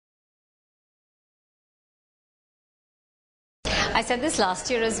I said this last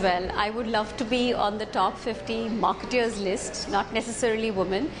year as well. I would love to be on the top 50 marketers list, not necessarily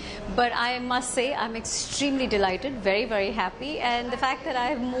women, but I must say I'm extremely delighted, very, very happy, and the fact that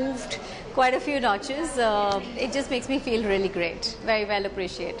I've moved quite a few notches, it just makes me feel really great, very well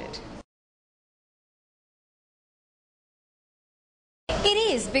appreciated. It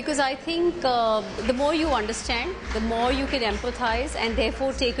is, because I think the more you understand, the more you can empathize and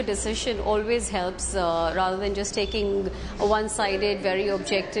therefore take a decision always helps, rather than just taking a one-sided, very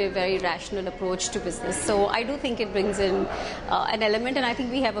objective, very rational approach to business. So I do think it brings in an element, and I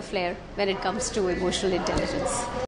think we have a flair when it comes to emotional intelligence.